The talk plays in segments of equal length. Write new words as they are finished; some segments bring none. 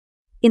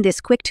In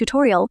this quick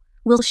tutorial,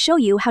 we'll show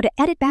you how to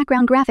edit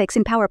background graphics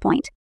in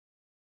PowerPoint.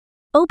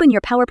 Open your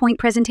PowerPoint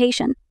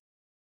presentation.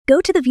 Go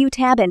to the View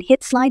tab and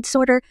hit Slide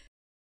Sorter.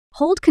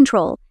 Hold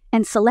Ctrl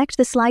and select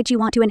the slides you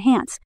want to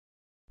enhance.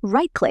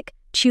 Right-click,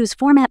 choose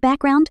Format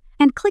Background,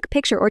 and click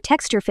Picture or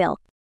Texture Fill.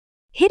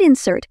 Hit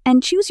Insert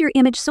and choose your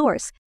image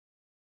source.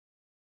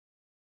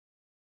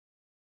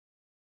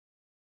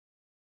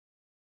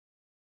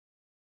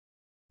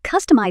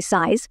 Customize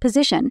size,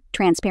 position,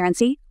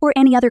 transparency, or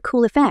any other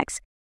cool effects.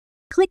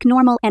 Click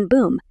Normal and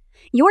boom,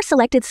 your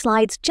selected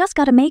slides just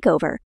got a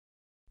makeover.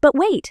 But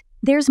wait,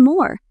 there's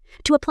more.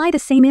 To apply the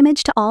same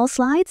image to all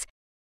slides,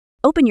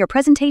 open your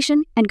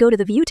presentation and go to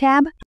the View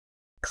tab.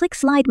 Click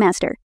Slide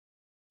Master.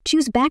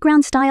 Choose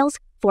Background Styles,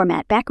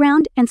 Format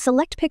Background, and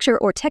select Picture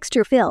or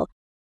Texture Fill.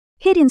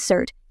 Hit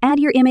Insert, add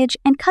your image,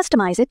 and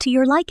customize it to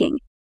your liking.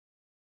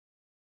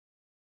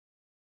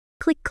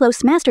 Click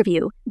Close Master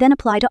View, then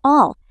Apply to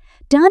All.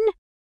 Done?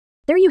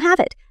 There you have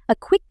it, a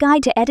quick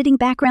guide to editing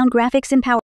background graphics in PowerPoint.